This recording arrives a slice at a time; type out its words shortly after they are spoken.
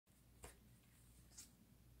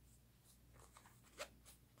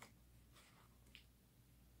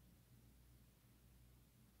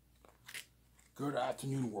Good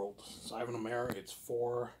afternoon, world. It's Ivan O'Mara. It's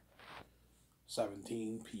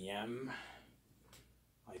 4:17 p.m.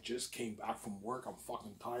 I just came back from work. I'm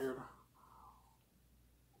fucking tired.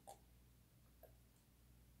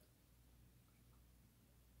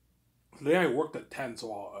 Today I worked at 10,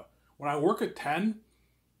 so when I work at 10,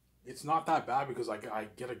 it's not that bad because I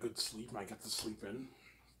get a good sleep and I get to sleep in.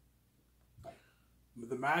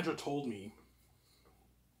 The manager told me,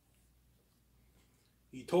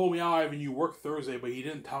 oh, Ivan, you work Thursday, but he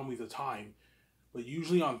didn't tell me the time. But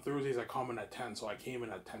usually on Thursdays I come in at 10, so I came in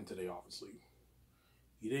at 10 today, obviously.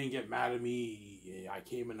 He didn't get mad at me. I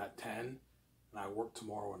came in at 10, and I work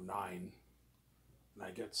tomorrow at 9, and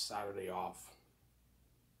I get Saturday off.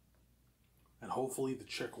 And hopefully the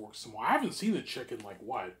chick works tomorrow. I haven't seen the chick in like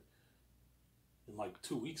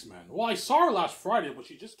 2 weeks, man. Well, I saw her last Friday, but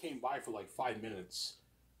she just came by for like 5 minutes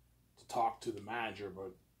to talk to the manager.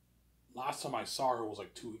 But last time I saw her was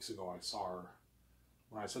like 2 weeks ago. I saw her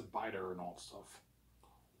when I said bye to her and all that stuff.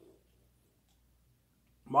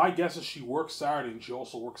 My guess is she works Saturday and she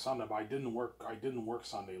also works Sunday, but I didn't work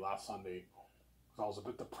Sunday last Sunday because I was a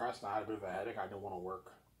bit depressed and I had a bit of a headache. I didn't want to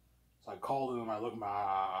work. So I called him and I looked at him,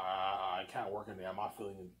 I can't work today. I'm not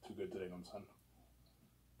feeling too good today, I'm saying.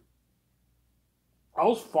 I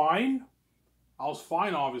was fine,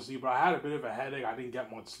 obviously, but I had a bit of a headache. I didn't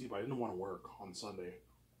get much sleep. I didn't want to work on Sunday.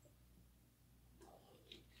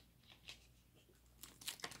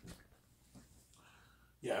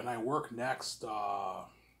 Yeah, and I work next, I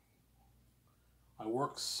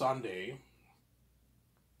work Sunday.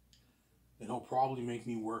 And he'll probably make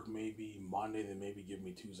me work maybe Monday, then maybe give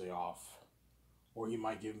me Tuesday off. Or he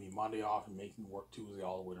might give me Monday off and make me work Tuesday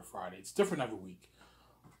all the way to Friday. It's different every week.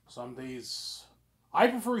 Some days I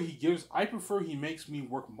prefer he makes me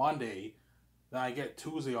work Monday, then I get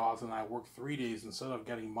Tuesday off and I work 3 days instead of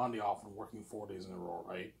getting Monday off and working 4 days in a row,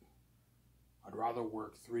 right? I'd rather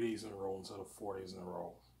work 3 days in a row instead of 4 days in a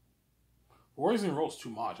row. 4 days in a row is too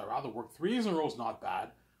much. I'd rather work 3 days in a row is not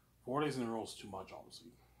bad. 4 days in a row is too much,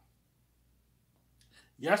 obviously.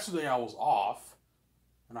 Yesterday I was off,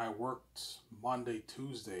 and I worked Monday,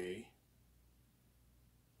 Tuesday.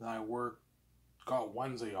 Then I got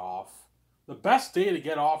Wednesday off. The best day to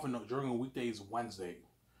get off during a weekday is Wednesday,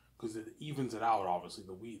 because it evens it out. Obviously,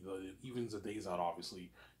 it evens the days out.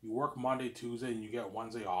 Obviously, you work Monday, Tuesday, and you get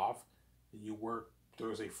Wednesday off. And you work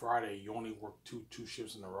Thursday, Friday. You only work two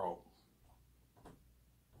shifts in a row.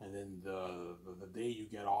 And then the day you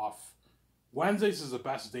get off. Wednesdays is the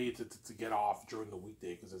best day to get off during the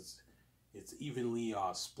weekday because it's evenly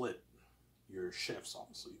split your shifts,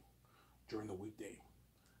 obviously, during the weekday.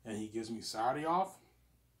 And he gives me Saturday off.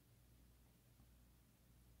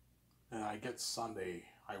 And I get Sunday.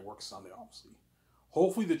 I work Sunday, obviously.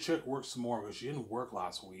 Hopefully the chick works some more because she didn't work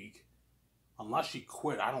last week. Unless she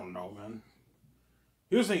quit. I don't know, man.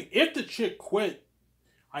 Here's the thing. If the chick quit,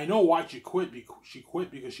 I know why she quit. She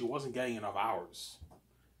quit because she wasn't getting enough hours.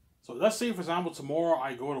 So let's say, for example, tomorrow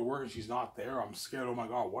I go to work and she's not there. I'm scared, oh my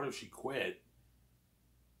God, what if she quit?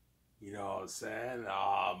 You know what I'm saying?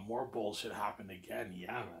 More bullshit happened again.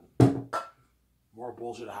 Yeah, man. More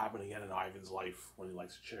bullshit happened again in Ivan's life when he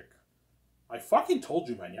likes a chick. I fucking told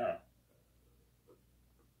you, man, yeah.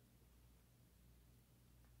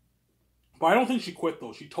 But I don't think she quit,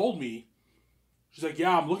 though. She told me, she's like,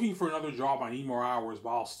 yeah, I'm looking for another job. I need more hours, but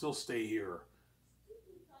I'll still stay here.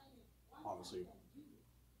 Obviously.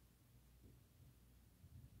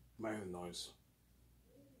 Making noise.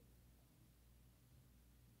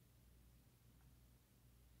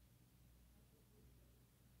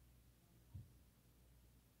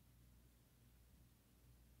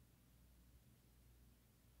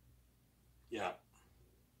 Yeah.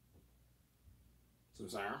 So I'm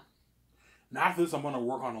saying. And after this, I'm going to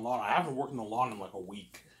work on the lawn. I haven't worked on the lawn in like a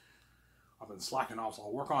week. I've been slacking off, so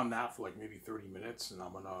I'll work on that for like maybe 30 minutes, and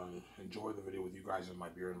I'm going to enjoy the video with you guys and my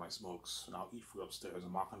beer and my smokes, and I'll eat food upstairs.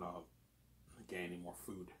 I'm not going to get any more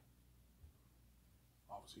food.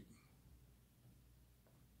 Obviously.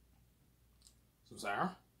 So,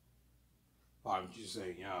 Sarah? I'm just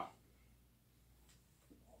saying, yeah.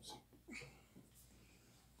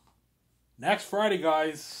 Next Friday,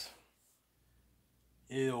 guys,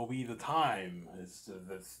 it'll be the time.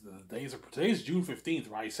 The days are, today's June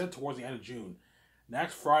 15th, right? I said towards the end of June.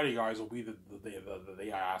 Next Friday, guys, will be the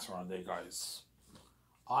day I asked for on the day, guys.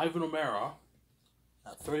 Ivan O'Mara,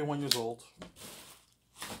 at 31 years old,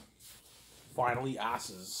 finally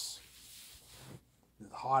asses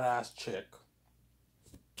this hot-ass chick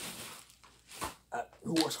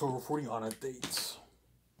who works for reporting on a date.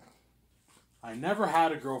 I never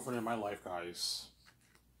had a girlfriend in my life, guys.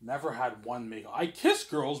 Never had one makeout. I kissed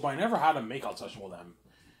girls, but I never had a makeout session with them.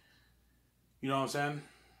 You know what I'm saying?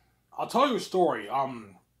 I'll tell you a story.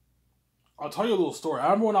 I'll tell you a little story. I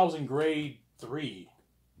remember when I was in grade 3.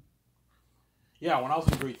 Yeah, when I was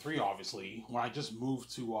in grade 3, obviously, when I just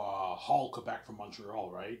moved to Hull, Quebec from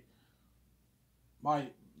Montreal, right? My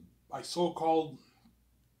my so-called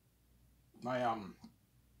my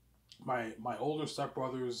my older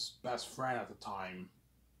stepbrother's best friend at the time.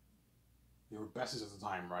 They were besties at the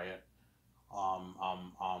time, right?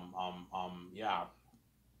 Yeah.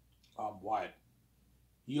 What?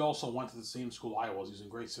 He also went to the same school I was. He was in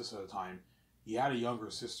grade 6 at the time. He had a younger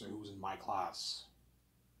sister who was in my class,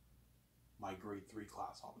 my grade 3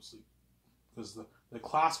 class, obviously, because the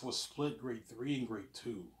class was split grade 3 and grade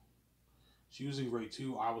 2. She was in grade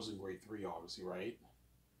 2, I was in grade 3, obviously, right?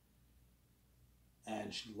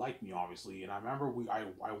 And she liked me, obviously. And I remember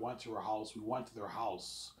I went to her house. We went to their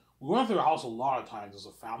house. We went to their house a lot of times as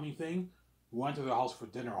a family thing. We went to their house for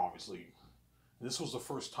dinner, obviously. And this was the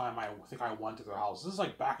first time I think I went to their house. This is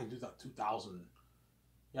like back in 2000.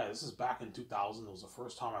 Yeah, this is back in 2000. It was the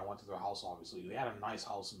first time I went to their house, obviously. They had a nice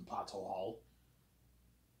house in Plateau Hall.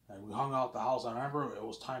 And we hung out at the house. I remember it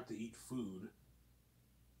was time to eat food.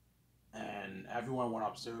 And everyone went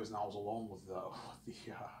upstairs, and I was alone with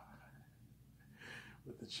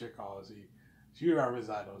the chick, obviously. She remembers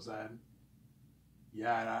that, though, Zen.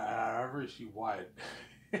 Yeah, and I remember she what?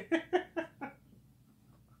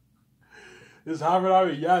 This happened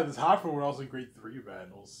when I was in grade 3, man.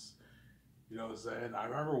 It was, you know what I'm saying? I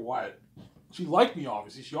remember what? She liked me,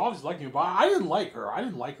 obviously. She obviously liked me, but I didn't like her. I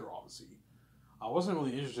didn't like her, obviously. I wasn't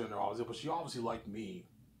really interested in her, obviously, but she obviously liked me.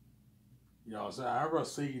 You know what I'm saying? I remember I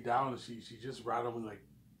was sitting down, and she just randomly, like,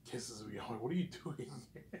 kisses me. I'm like, what are you doing?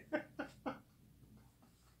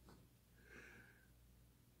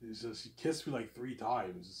 She kissed me like 3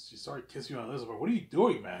 times. She started kissing me on the lips. I'm like, what are you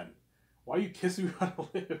doing, man? Why are you kissing me on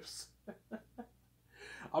the lips?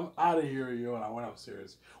 I'm out of here, you know, and I went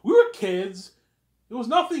upstairs. We were kids. There was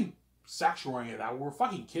nothing sexual or any of that. We were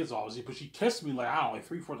fucking kids, obviously, but she kissed me like, I don't know, like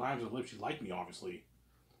 3-4 times on the lips. She liked me, obviously.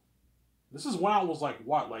 This is when I was like,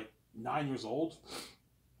 what, like 9 years old?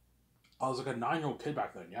 I was like a 9-year-old kid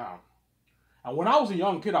back then, yeah. And when I was a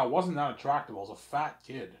young kid, I wasn't that attractive. I was a fat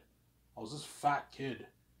kid. I was this fat kid.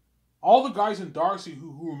 All the guys in Darcy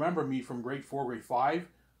who remember me from grade 4, grade 5,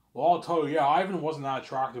 well, I'll tell you, yeah, Ivan wasn't that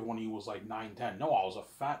attractive when he was like 9, 10. No, I was a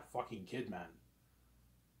fat fucking kid, man.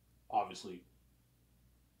 Obviously.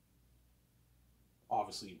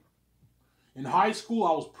 In high school,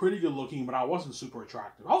 I was pretty good looking, but I wasn't super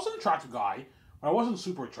attractive. I was an attractive guy, but I wasn't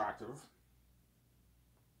super attractive.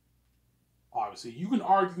 Obviously. You can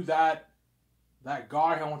argue that that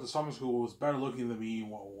guy I went to summer school was better looking than me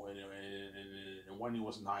when he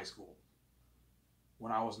was in high school.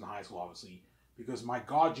 When I was in high school, obviously. Because my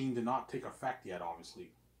God gene did not take effect yet,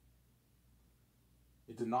 obviously.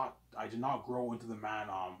 It did not. I did not grow into the man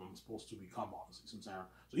I'm supposed to become, obviously. So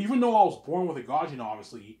even though I was born with a God gene,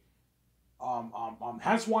 obviously,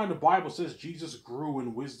 hence why in the Bible says Jesus grew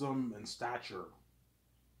in wisdom and stature.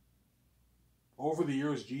 Over the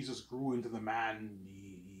years, Jesus grew into the man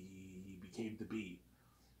he became to be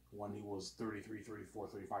when he was 33, 34,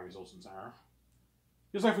 35 years old.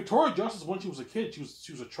 Just like Victoria Justice, when she was a kid, she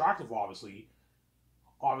was attractive, obviously,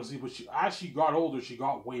 but as she got older, she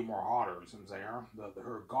got way more hotter. You know what I'm saying?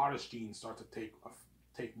 Her goddess genes start to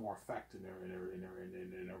take more effect in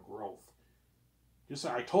her growth. Just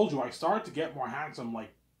like I told you, I started to get more handsome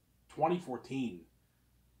like 2014.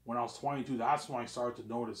 When I was 22, that's when I started to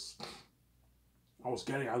notice I looked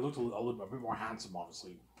a bit more handsome,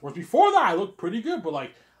 obviously. Whereas before that, I looked pretty good, but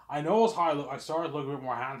like I noticed how I started to look a bit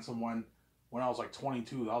more handsome when I was like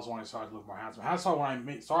 22. That was when I started to look more handsome. That's how when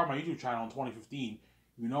I started my YouTube channel in 2015.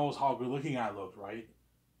 You know how good looking I looked, right?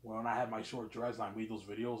 When I had my short dreads and I made those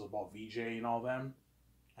videos about VJ and all them,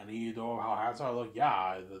 and you know how handsome I look.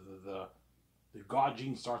 Yeah, the God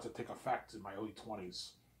gene starts to take effect in my early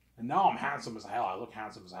 20s, and now I'm handsome as hell. I look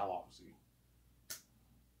handsome as hell, obviously.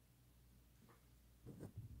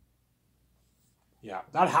 Yeah,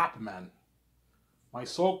 that happened, man. My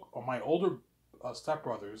older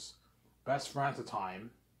stepbrother's best friend at the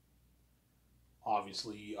time.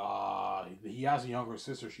 Obviously, he has a younger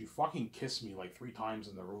sister. She fucking kissed me like 3 times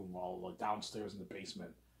in the room while like downstairs in the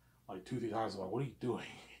basement, like 2-3 times. I'm like, what are you doing?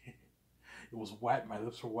 It was wet. My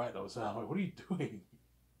lips were wet. I'm like, what are you doing?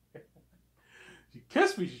 She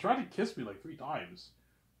kissed me. She tried to kiss me like 3 times.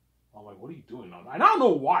 I'm like, what are you doing? And I don't know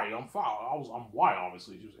why. I'm why,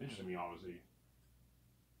 obviously. She was interested in me, obviously.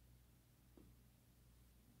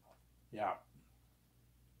 Yeah.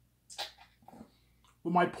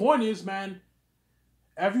 But my point is, man,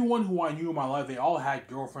 everyone who I knew in my life, they all had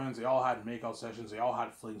girlfriends, they all had makeout sessions, they all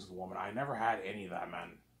had flings with women. I never had any of that, man.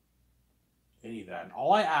 any of that. And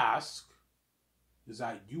all I ask is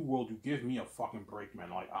that you give me a fucking break,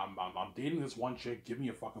 man. Like, I'm dating this one chick. Give me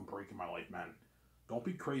a fucking break in my life, man. Don't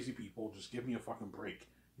be crazy, people. Just give me a fucking break.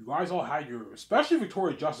 You guys all had your, especially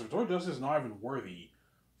Victoria Justice. Victoria Justice is not even worthy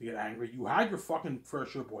to get angry. You had your fucking fair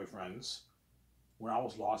share boyfriends when I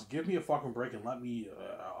was lost. Give me a fucking break and let me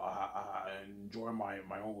enjoy my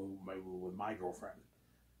own with my girlfriend.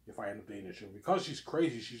 If I end up dating a chick, because she's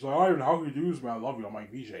crazy, she's like, "I how can you do this, man? I love you." I'm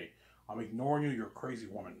like, "VJ, I'm ignoring you. You're a crazy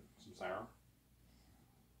woman." Sarah.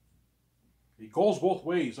 It goes both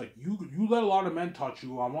ways. Like, you let a lot of men touch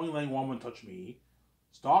you. I'm only letting one woman touch me.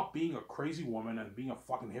 Stop being a crazy woman and being a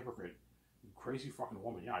fucking hypocrite. You crazy fucking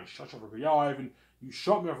woman. Yeah, I shut you for good. Yeah, Ivan, you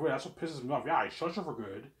shut me up for good. That's what pisses me off. Yeah, I shut you for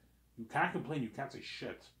good. You can't complain. You can't say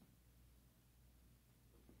shit.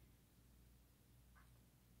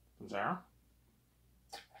 Sarah?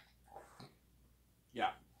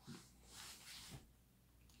 Yeah.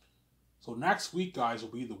 So next week, guys,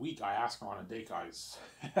 will be the week I ask her on a date, guys.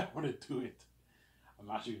 I'm gonna do it. I'm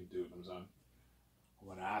actually gonna do it. I'm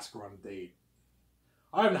gonna ask her on a date.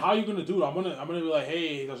 Ivan, how are you gonna do it? I'm gonna be like,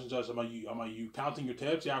 "Hey, doesn't just am you counting your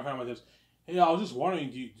tips? Yeah, I'm counting my tips. Hey, I was just wondering,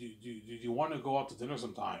 do you want to go out to dinner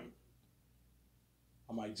sometime?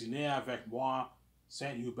 I'm like, dîner avec moi,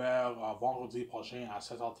 Saint-Hubert, vendredi prochain à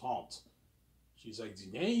 7h30. She's like,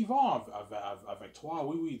 dîner, Yvan, avec toi?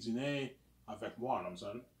 Oui, oui, dîner avec moi, you know what I'm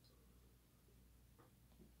saying?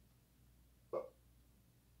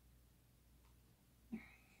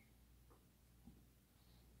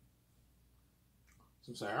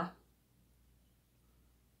 Some Sarah?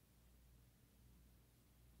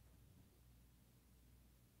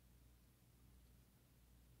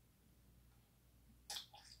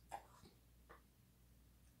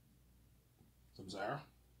 Some Sarah?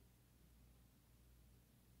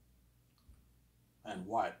 And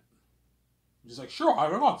what? She's like, sure, I'll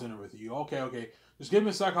go out to dinner with you. Okay. Just give me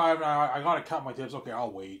a sec, Ivan. I gotta cut my tips. Okay,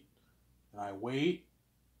 I'll wait. And I wait.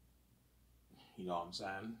 You know what I'm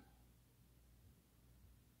saying?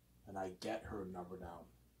 And I get her number down.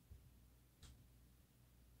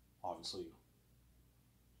 Obviously.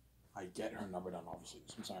 I get her number down, obviously.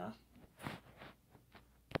 I'm sorry.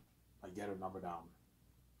 I get her number down.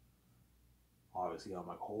 Obviously, I'm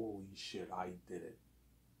like, holy shit, I did it.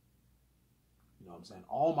 You know what I'm saying?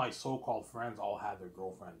 All my so-called friends all had their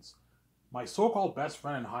girlfriends. My so-called best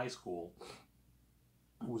friend in high school,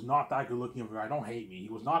 who was not that good looking of a guy, don't hate me, he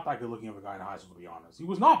was not that good looking of a guy in high school, to be honest. He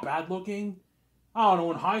was not bad looking. I don't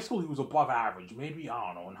know, in high school he was above average. Maybe,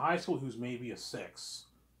 I don't know, in high school he was maybe a 6.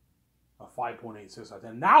 A 5.8, 6 out of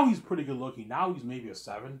 10. Now he's pretty good looking. Now he's maybe a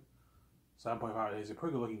 7. 7.5. He's a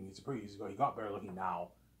pretty good looking. He got better looking now.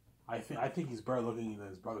 I think he's better looking than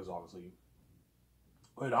his brothers, obviously.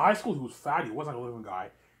 But in high school he was fat. He wasn't a living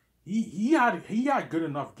guy. He had good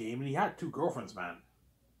enough game, and he had 2 girlfriends, man.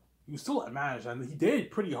 He was still managed, and he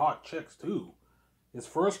dated pretty hot chicks too. His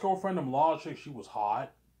first girlfriend, the mulatto chick, she was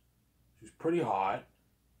hot. She was pretty hot,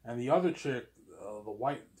 and the other chick,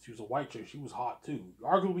 she was a white chick. She was hot too.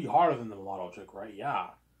 Arguably hotter than the mulatto chick, right?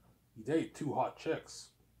 Yeah, he dated 2 hot chicks.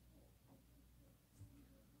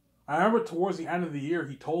 I remember towards the end of the year,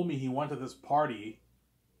 he told me he went to this party.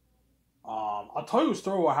 I'll tell you a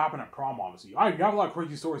story what happened at prom, obviously. You have a lot of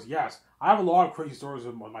crazy stories, yes. I have a lot of crazy stories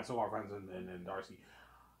with my so-called friends and Darcy.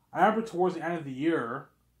 I remember towards the end of the year,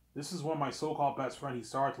 this is when my so-called best friend, he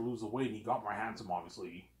started to lose the weight and he got more handsome,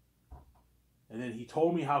 obviously. And then he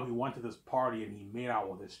told me how he went to this party and he made out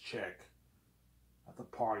with this chick at the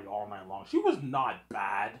party all night long. She was not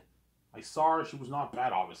bad. I saw her, she was not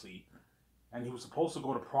bad, obviously. And he was supposed to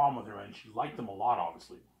go to prom with her, and she liked him a lot,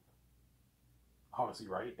 obviously. Obviously,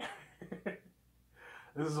 right?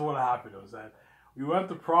 This is what happened. It was that we went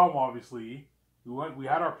to prom, obviously. We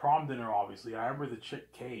had our prom dinner, obviously. I remember the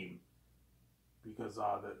chick came because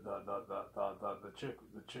the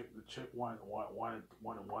chick wanted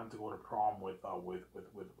to go to prom with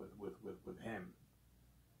him,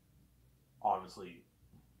 obviously.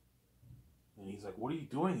 And he's like, "What are you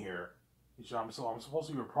doing here?" He said, I'm supposed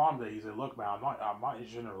to be your prom day." He said, "Look, man, I'm not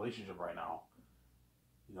interested in a relationship right now."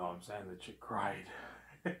 You know what I'm saying? The chick cried.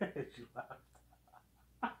 She laughed.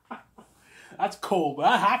 That's cool, but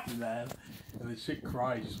that happened, man. And the chick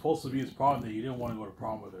cried. She's supposed to be his prom day. He didn't want to go to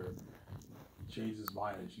prom with her. He changed his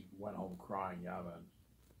mind and she went home crying. Yeah, man.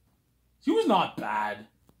 She was not bad,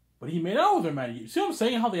 but he made out with her, man. You see what I'm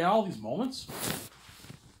saying? How they had all these moments?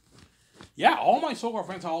 Yeah, all my so-called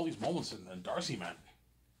friends had all these moments in Darcy, man.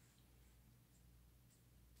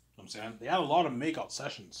 You know what I'm saying? They had a lot of make-out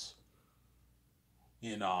sessions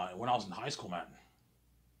when I was in high school, man.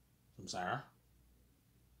 You know what I'm saying?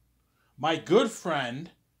 My good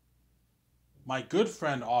friend My good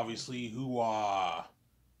friend, obviously, who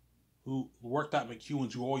worked at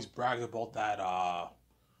McEwen's, who always bragged about that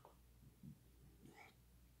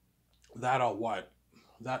that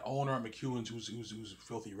owner at McEwen's who's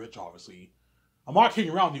filthy rich, obviously. I'm not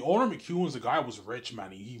kidding around. The owner of McEwen's, the guy was rich,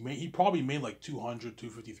 man. He probably made like 200,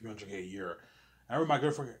 250, 300K a year. I remember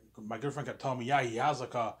my good friend kept telling me, yeah, he has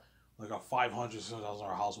like a 500,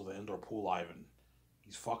 $600,000 house with an indoor pool live, and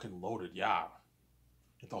he's fucking loaded. Yeah,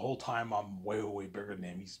 the whole time I'm way bigger than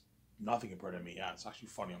him. He's nothing compared to me. Yeah, it's actually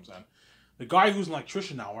funny. I'm saying the guy who's an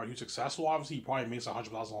electrician now, right? Who's successful. Obviously, he probably makes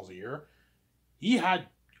 $100,000 a year. He had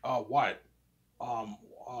what? Um,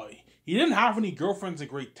 uh, he didn't have any girlfriends in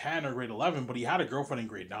grade 10 or grade 11, but he had a girlfriend in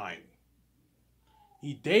grade 9.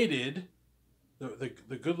 He dated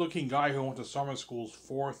the good looking guy who went to summer school's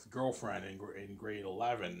fourth girlfriend in grade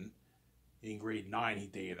 11. In grade 9, he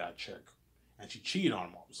dated that chick, and she cheated on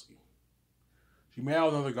him. Obviously, she made out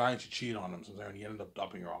with another guy and she cheated on him. So then he ended up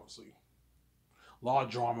dumping her. Obviously, a lot of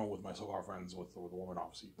drama with my so-called friends with the woman.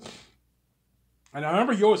 Obviously, and I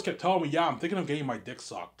remember he always kept telling me, "Yeah, I'm thinking of getting my dick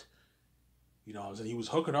sucked." You know, and he was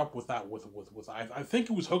hooking up with that with I think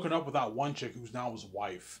he was hooking up with that one chick who's now his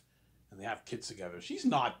wife, and they have kids together. She's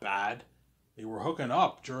not bad. They were hooking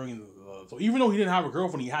up during so even though he didn't have a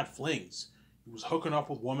girlfriend, he had flings. He was hooking up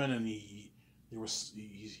with women, and they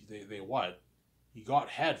what? He got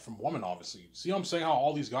head from women, obviously. See what I'm saying? How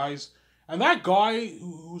all these guys and that guy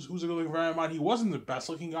who's a good looking friend of mine, he wasn't the best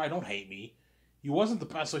looking guy. Don't hate me. He wasn't the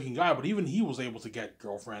best looking guy, but even he was able to get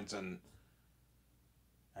girlfriends and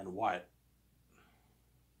what?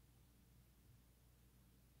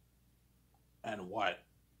 And what?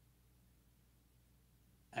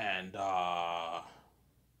 And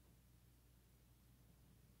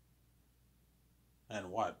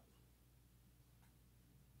and what?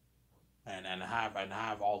 And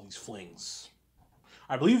have all these flings.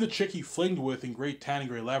 I believe the chick he flinged with in grade 10 and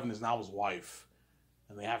grade 11 is now his wife,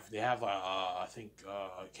 and they have I think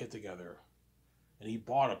a kid together. And he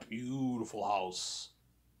bought a beautiful house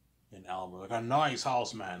in Elmer, like a nice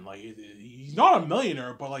house, man. Like he's not a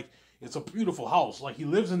millionaire, but like it's a beautiful house. Like he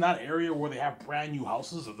lives in that area where they have brand new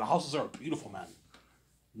houses. The houses are beautiful, man.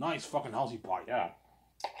 Nice fucking house he bought, yeah.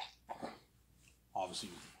 Obviously,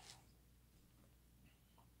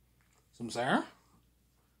 some saying.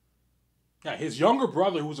 Yeah, his younger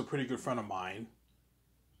brother, who's a pretty good friend of mine,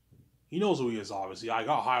 he knows who he is. Obviously, I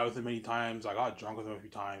got high with him many times. I got drunk with him a few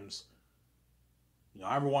times. You know,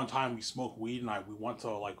 I remember one time we smoked weed and we went to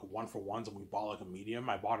like one for ones and we bought like a medium.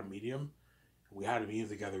 I bought a medium. And we had a medium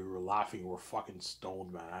together. We were laughing. We were fucking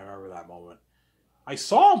stoned, man. I remember that moment. I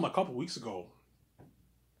saw him a couple weeks ago.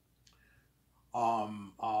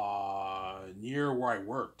 Near where I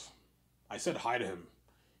worked. I said hi to him.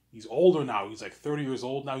 He's older now. He's like 30 years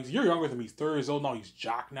old now. He's a year younger than me. He's 30 years old now. He's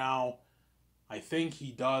jacked now. I think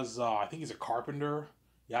he does. I think he's a carpenter.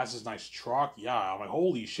 He has this nice truck. Yeah, I'm like,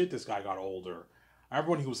 holy shit, this guy got older. I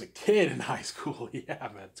remember when he was a kid in high school. Yeah,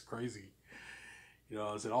 man, it's crazy. You know,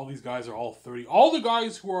 I said all these guys are all 30. All the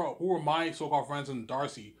guys who are my so-called friends in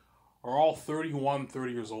Darcy are all 31,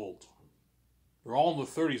 30 years old. They're all in their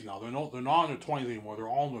 30s now. They're not in their 20s anymore. They're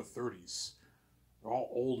all in their 30s. They're all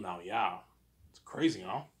old now. Yeah, it's crazy, you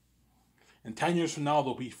know. And 10 years from now,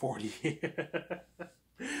 they'll be 40.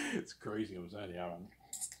 It's crazy. I'm saying, yeah, man.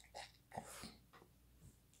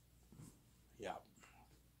 Yeah.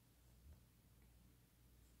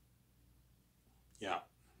 Yeah.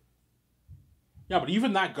 Yeah, but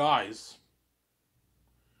even that guy's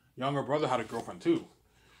younger brother had a girlfriend too.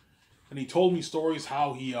 And he told me stories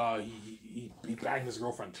how he banged his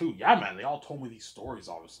girlfriend too. Yeah, man, they all told me these stories,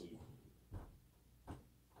 obviously.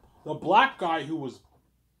 The black guy who was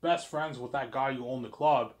best friends with that guy who owned the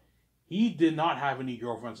club, he did not have any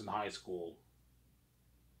girlfriends in high school.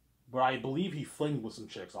 But I believe he flinged with some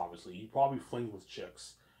chicks, obviously. He probably flinged with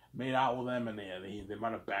chicks. Made out with them and they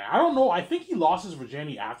might have banged. I don't know. I think he lost his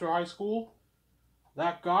virginity after high school.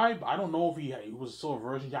 That guy, I don't know if he was still a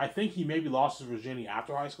virgin. I think he maybe lost his virginity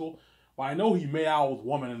after high school. But I know he made out with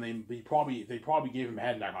women and they probably gave him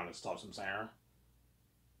head and that kind of stuff, some saying.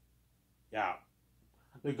 Yeah.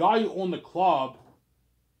 The guy who owned the club,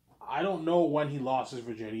 I don't know when he lost his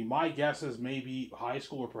virginity. My guess is maybe high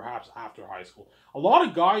school or perhaps after high school. A lot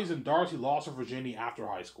of guys in Darcy lost their virginity after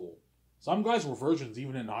high school. Some guys were virgins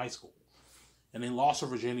even in high school. And they lost their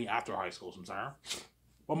virginity after high school, some saying.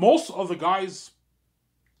 But most of the guys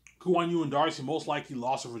who I knew in Darcy most likely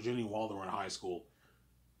lost their virginity while they were in high school.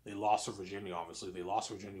 They lost their virginity, obviously. They lost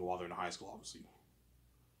their virginity while they're in high school, obviously.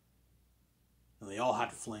 And they all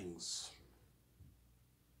had flings.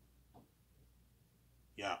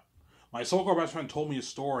 Yeah. My so-called best friend told me a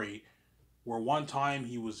story where one time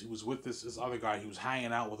he was with this other guy. He was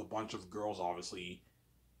hanging out with a bunch of girls, obviously,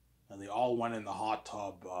 and they all went in the hot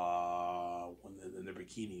tub in their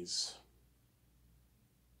bikinis.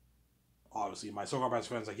 Obviously, my so-called best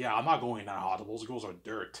friend's like, yeah, I'm not going in that hot tub. Those girls are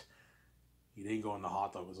dirt. He didn't go in the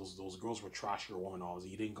hot tub because those girls were trashier women.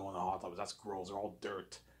 Obviously, he didn't go in the hot tub. That's girls. They're all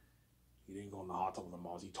dirt. He didn't go in the hot tub with them.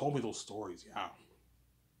 Obviously, he told me those stories. Yeah.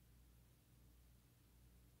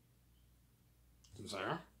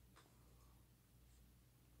 Sincere?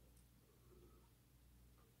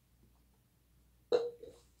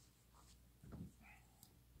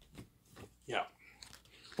 Yeah.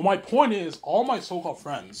 But my point is, all my so-called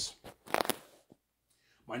friends,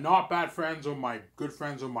 my not bad friends or my good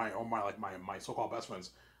friends or my so-called best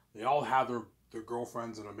friends, they all have their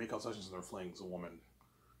girlfriends and their makeout sessions and their flings. A woman.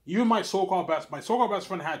 Even my so-called best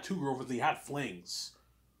friend had two girlfriends. He had flings.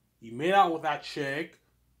 He made out with that chick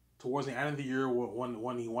towards the end of the year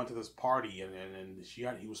when he went to this party and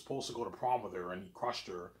he was supposed to go to prom with her and he crushed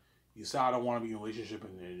her. He said, I don't want to be in a relationship,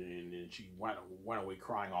 and she went away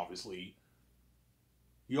crying, obviously.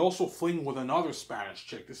 He also flinged with another Spanish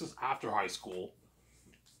chick. This is after high school.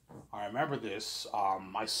 I remember this.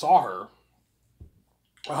 I saw her.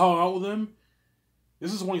 I hung out with him.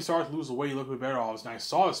 This is when he started to lose the weight. He looked a bit better, obviously. And I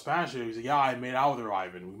saw the Spanish chick. He said, yeah, I made out with her,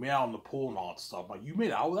 Ivan. We made out in the pool and all that stuff. I'm like, you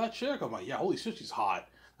made out with that chick? I'm like, yeah, holy shit, she's hot.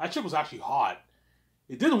 That chick was actually hot.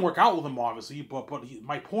 It didn't work out with him, obviously, but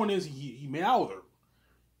my point is he made out with her.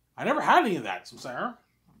 I never had any of that, Samsara.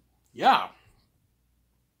 Yeah.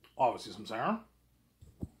 Obviously, Samsara.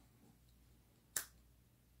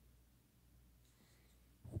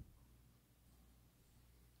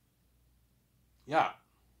 Yeah.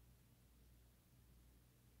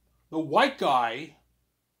 The white guy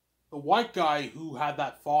who had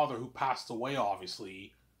that father who passed away,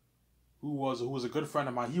 obviously, who was a good friend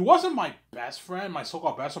of mine. He wasn't my best friend, my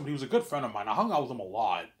so-called best friend, but he was a good friend of mine. I hung out with him a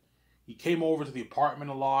lot. He came over to the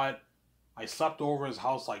apartment a lot. I slept over his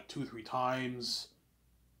house like 2-3 times.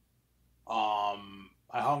 I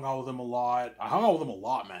hung out with him a lot. I hung out with him a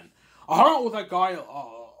lot, man. I hung out with that guy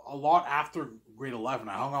a lot after grade 11.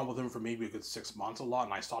 I hung out with him for maybe a good 6 months a lot,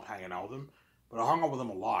 and I stopped hanging out with him. But I hung out with him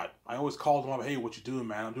a lot. I always called him up, hey, what you doing,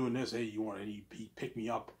 man? I'm doing this. Hey, you want? And he picked me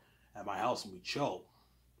up at my house and we chill.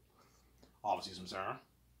 Obviously, some Sarah.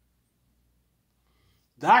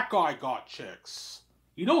 That guy got chicks.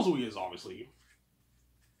 He knows who he is, obviously.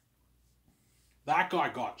 That guy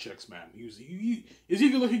got chicks, man. Is he a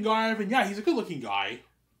good looking guy, Ivan? Yeah, he's a good looking guy.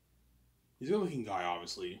 He's a good looking guy,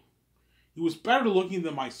 obviously. He was better looking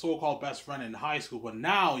than my so-called best friend in high school, but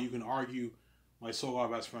now you can argue my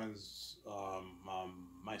so-called best friend's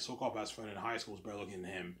my so-called best friend in high school is better looking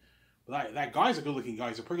than him. But that guy's a good looking guy.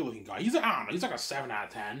 He's a pretty looking guy. I don't know. He's like a 7 out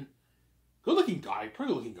of 10. Good looking guy.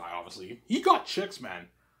 Pretty looking guy, obviously. He got chicks, man.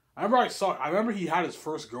 I remember he had his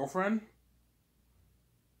first girlfriend,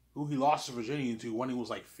 who he lost his virginity to when he was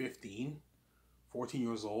like 15, 14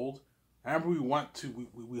 years old. I remember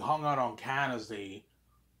we hung out on Canada's Day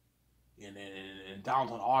in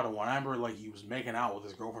downtown Ottawa. And I remember like he was making out with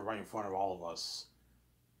his girlfriend right in front of all of us.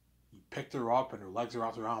 He picked her up and her legs were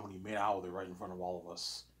wrapped around when he made out with her right in front of all of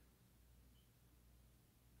us.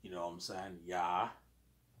 You know what I'm saying? Yeah.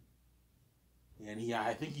 And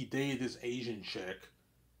I think he dated this Asian chick.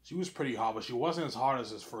 She was pretty hot, but she wasn't as hot as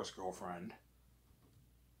his first girlfriend.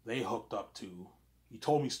 They hooked up too. He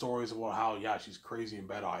told me stories about how, yeah, she's crazy in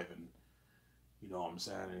bed, Ivan. You know what I'm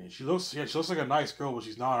saying? And she looks like a nice girl, but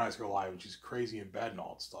she's not a nice girl, Ivan. She's crazy in bed and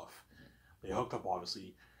all that stuff. They hooked up,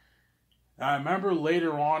 obviously. And I remember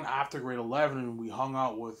later on, after grade 11, we hung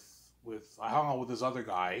out I hung out with this other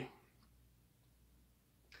guy.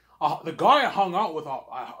 The guy I hung out with,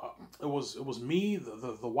 it was me,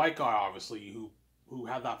 the white guy, obviously, who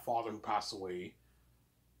had that father who passed away.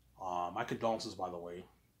 My condolences, by the way.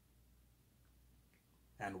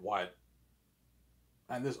 And what?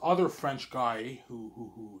 And this other French guy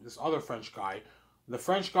the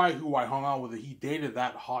French guy who I hung out with, he dated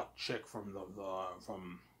that hot chick from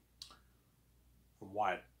from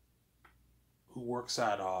what? Who works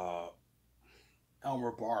at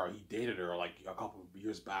Elmer Bar. He dated her like a couple of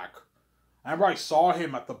years back. I remember I saw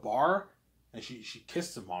him at the bar, and she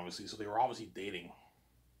kissed him, obviously, so they were obviously dating.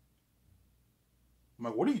 I'm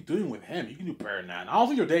like, what are you doing with him? You can do better than that. And I don't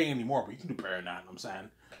think you're dating anymore, but you can do better than that, I'm saying.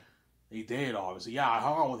 He dated, obviously. Yeah, I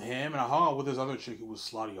hung out with him, and I hung out with this other chick who was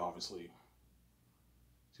slutty, obviously.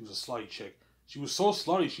 She was a slutty chick. She was so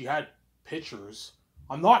slutty, she had pictures.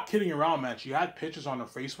 I'm not kidding around, man. She had pictures on her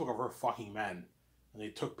Facebook of her fucking men. And they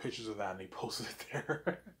took pictures of that and they posted it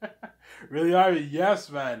there. Really, I mean, yes,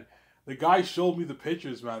 man. The guy showed me the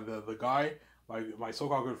pictures, man. The guy, my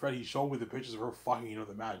so-called good friend, he showed me the pictures of her fucking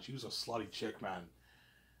another man. She was a slutty chick, man.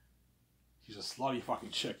 She's a slutty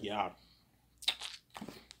fucking chick, yeah.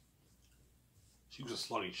 She was a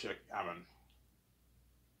slutty chick, yeah, man.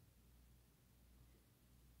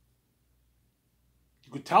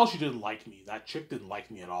 You could tell she didn't like me. That chick didn't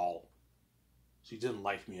like me at all. She didn't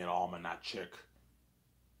like me at all, man, that chick.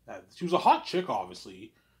 She was a hot chick,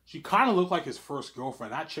 obviously. She kind of looked like his first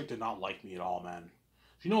girlfriend. That chick did not like me at all, man.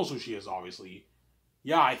 She knows who she is, obviously.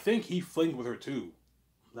 Yeah, I think he flinged with her too.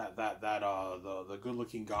 The good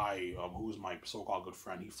looking guy who's my so-called good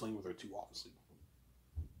friend, he flinged with her too, obviously.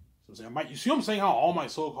 So I'm saying, you see what I'm saying? How all my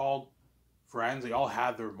so-called friends, they all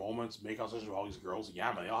had their moments, make out sessions with all these girls.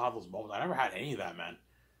 Yeah, man, they all have those moments. I never had any of that, man.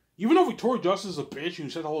 Even though Victoria Justice is a bitch and you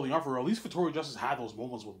said the whole thing up for her, at least Victoria Justice had those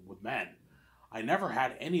moments with men. I never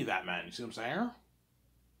had any of that, man. You see what I'm saying?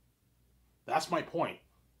 That's my point.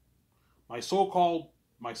 My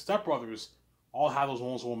stepbrothers all had those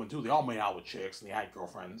moments with women too. They all made out with chicks and they had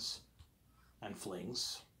girlfriends and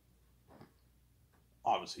flings.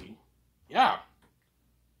 Obviously. Yeah.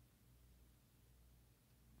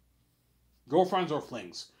 Girlfriends or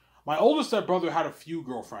flings. My oldest stepbrother had a few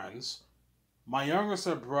girlfriends. My younger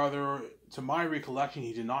stepbrother, to my recollection,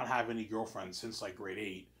 he did not have any girlfriends since like grade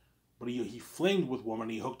 8. But he flinged with women.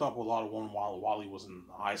 He hooked up with a lot of women while he was in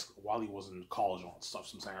high school, while he was in college and all that stuff.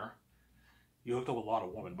 So I'm saying, he hooked up with a lot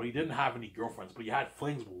of women, but he didn't have any girlfriends. But he had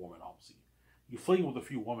flings with women, obviously. He flinged with a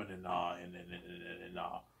few women while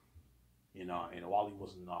he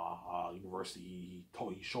was in university.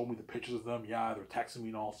 He showed me the pictures of them. Yeah, they're texting me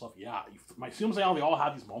and all stuff. Yeah, see what I'm saying? How they all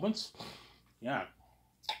have these moments. Yeah.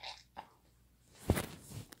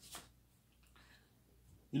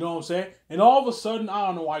 You know what I'm saying? And all of a sudden, I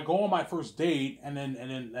don't know, I go on my first date, and then you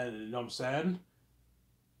know what I'm saying?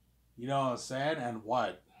 You know what I'm saying? And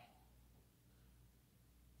what?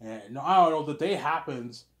 And no, I don't know, the day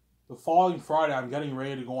happens, the following Friday, I'm getting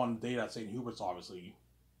ready to go on a date at St. Hubert's, obviously.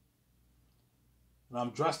 And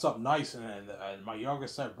I'm dressed up nice, and my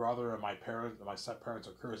youngest stepbrother and my step-parents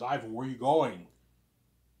are curious, Ivan, where are you going?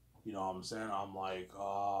 You know what I'm saying? I'm like,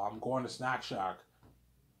 I'm going to Snack Shack.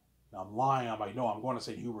 I'm lying. I'm like, no, I'm going to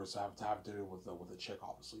St. Hubert's to have dinner with a chick,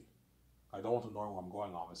 obviously. I don't want to know where I'm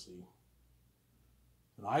going, obviously.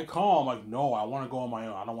 And I call, I'm like, no, I want to go on my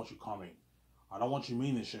own. I don't want you coming. I don't want you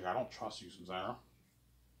meeting this chick. I don't trust you, Susanna.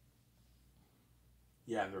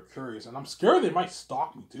 Yeah, and they're curious. And I'm scared they might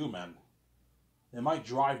stalk me too, man. They might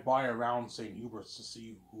drive by around St. Hubert's to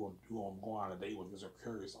see who I'm going on a date with because they're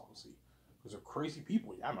curious, obviously. Because they're crazy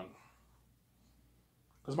people, yeah, man.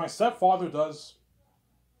 Because my stepfather does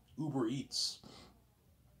Uber Eats.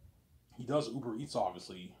 He does Uber Eats,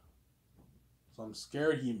 obviously. So I'm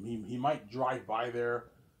scared he might drive by there.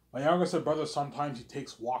 My younger brother, sometimes he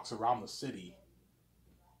takes walks around the city.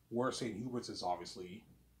 Where St. Hubert's is, obviously.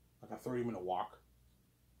 Like a 30-minute walk.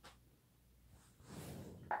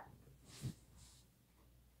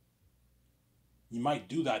 He might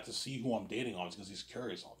do that to see who I'm dating, obviously, because he's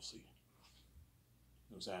curious, obviously. You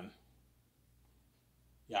know what I'm saying?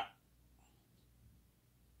 Yeah.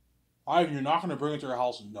 Ivan, you're not going to bring it to your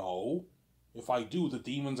house? No. If I do, the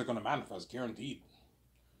demons are going to manifest, guaranteed.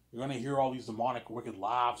 You're going to hear all these demonic, wicked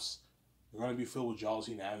laughs. You're going to be filled with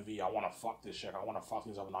jealousy and envy. I want to fuck this shit. I want to fuck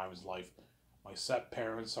things up in Ivan's life. My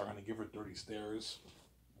step-parents are going to give her dirty stares.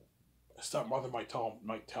 My stepmother might tell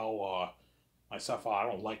my stepfather, I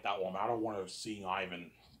don't like that woman. I don't want her seeing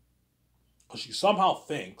Ivan. Because she somehow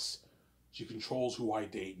thinks she controls who I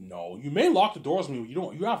date. No. You may lock the doors on me,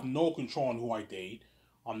 but you have no control on who I date.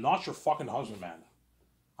 I'm not your fucking husband, man.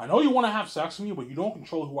 I know you want to have sex with me, but you don't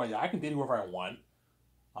control who I date. I can date whoever I want.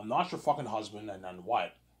 I'm not your fucking husband, and then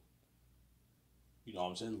what? You know what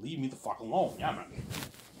I'm saying? Leave me the fuck alone. Yeah, man. You know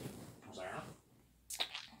what I'm saying?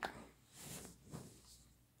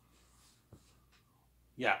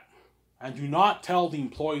 Yeah. And do not tell the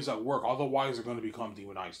employees at work, otherwise they're going to become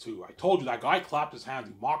demonized too. I told you, that guy clapped his hands.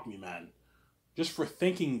 He mocked me, man. Just for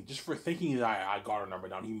thinking that I got her number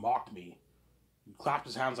down. He mocked me. He clapped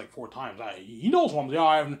his hands like 4 times. He knows what I'm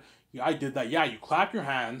saying. Yeah, I did that. Yeah, you clapped your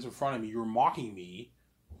hands in front of me. You're mocking me.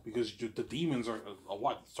 Because the demons are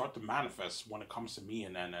what start to manifest when it comes to me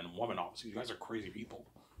and women, obviously. You guys are crazy people.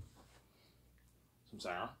 I'm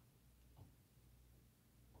saying.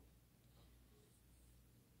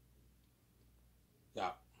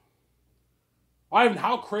 Yeah. Ivan,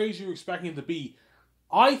 how crazy are you expecting it to be?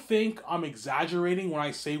 I think I'm exaggerating when I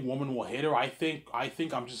say woman will hit her. I think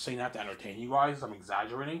I'm just saying that to entertain you guys. I'm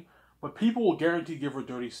exaggerating. But people will guarantee give her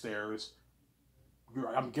dirty stares.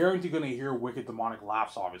 I'm guaranteed going to hear wicked demonic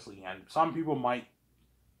laughs, obviously, and some people might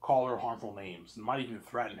call her harmful names and might even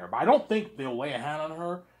threaten her. But I don't think they'll lay a hand on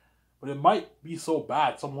her. But it might be so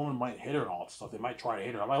bad, some woman might hit her and all that stuff. They might try to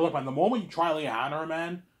hit her. I'm like, look, man, the moment you try to lay a hand on her,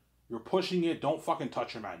 man, you're pushing it. Don't fucking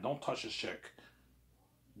touch her, man. Don't touch this chick.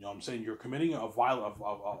 You know what I'm saying? You're committing an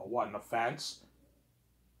offense.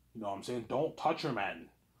 You know what I'm saying? Don't touch her, man.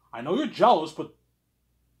 I know you're jealous, but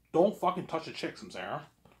don't fucking touch the chicks, I'm saying.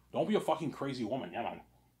 Don't be a fucking crazy woman, yeah, man.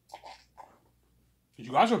 Because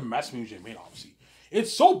you guys are messing with me, obviously.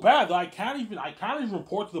 It's so bad that I can't even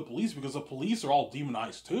report to the police because the police are all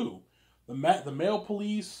demonized too. The male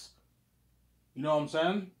police, you know what I'm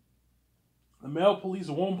saying? The male police,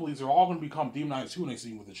 the woman police are all going to become demonized too when they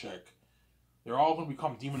see me with a chick. They're all going to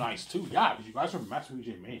become demonized too. Yeah, because you guys are messing with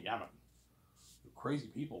me, yeah, man. You're crazy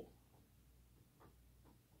people.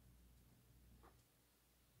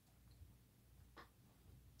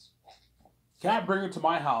 Can't bring her to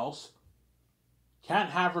my house.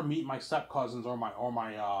 Can't have her meet my step cousins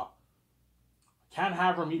can't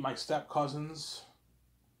have her meet my step cousins.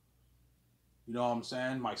 You know what I'm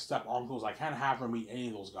saying? My step uncles. I can't have her meet any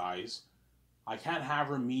of those guys. I can't have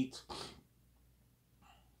her meet.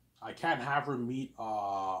 I can't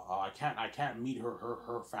meet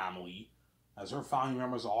her family, as her family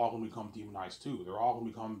members are all gonna become demonized too. They're all gonna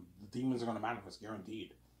become, the demons are gonna manifest,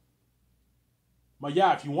 guaranteed. But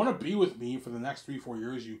yeah, if you want to be with me for the next 3-4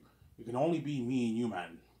 years, you can only be me and you,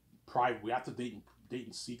 man. Private. We have to date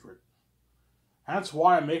in secret. And that's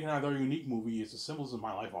why I'm making another unique movie. It's the symbols of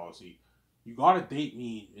my life, obviously. You gotta date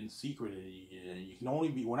me in secret. You can only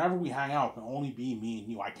be, whenever we hang out, it can only be me and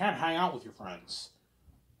you. I can't hang out with your friends.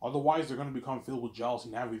 Otherwise, they're gonna become filled with jealousy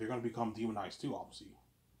and envy. They're gonna become demonized too, obviously.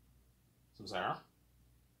 So, Sarah?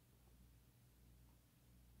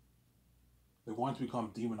 They're going to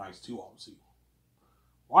become demonized too, obviously.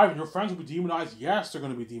 Why? Your friends will be demonized? Yes, they're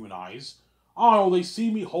going to be demonized. Oh, they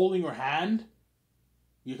see me holding your hand.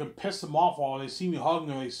 You can piss them off while they see me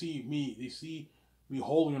hugging or they see me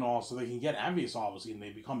holding and all, so they can get envious, obviously, and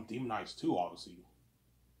they become demonized too, obviously.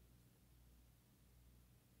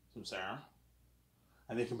 So, Sarah?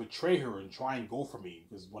 And they can betray her and try and go for me,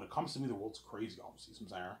 because when it comes to me, the world's crazy, obviously, so,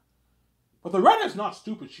 Sarah. But the redhead's not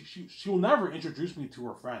stupid. She'll never introduce me to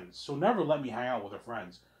her friends. She'll never let me hang out with her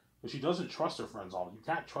friends. But she doesn't trust her friends. All you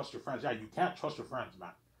can't trust your friends. Yeah, you can't trust your friends,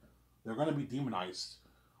 man. They're gonna be demonized.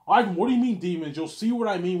 Ivan, what do you mean demons? You'll see what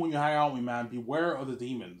I mean when you hang out with me, man. Beware of the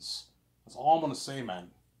demons. That's all I'm gonna say,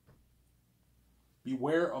 man.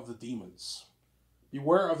 Beware of the demons.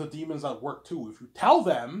 Beware of the demons that work too. If you tell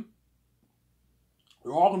them,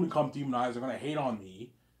 they're all gonna become demonized. They're gonna hate on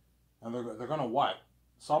me, and they're gonna what?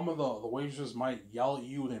 Some of the waitresses might yell at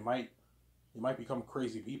you. They might become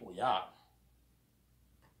crazy people. Yeah.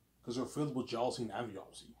 Because they're filled with jealousy and envy,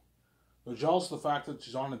 obviously. They're jealous of the fact that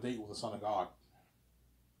she's on a date with the Son of God.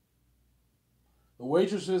 The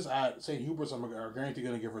waitresses at St. Hubert's are guaranteed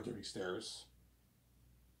going to give her dirty stares.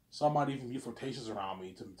 Some might even be flirtatious around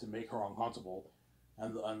me to make her uncomfortable.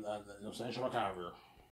 And you know, saying, "Shabbat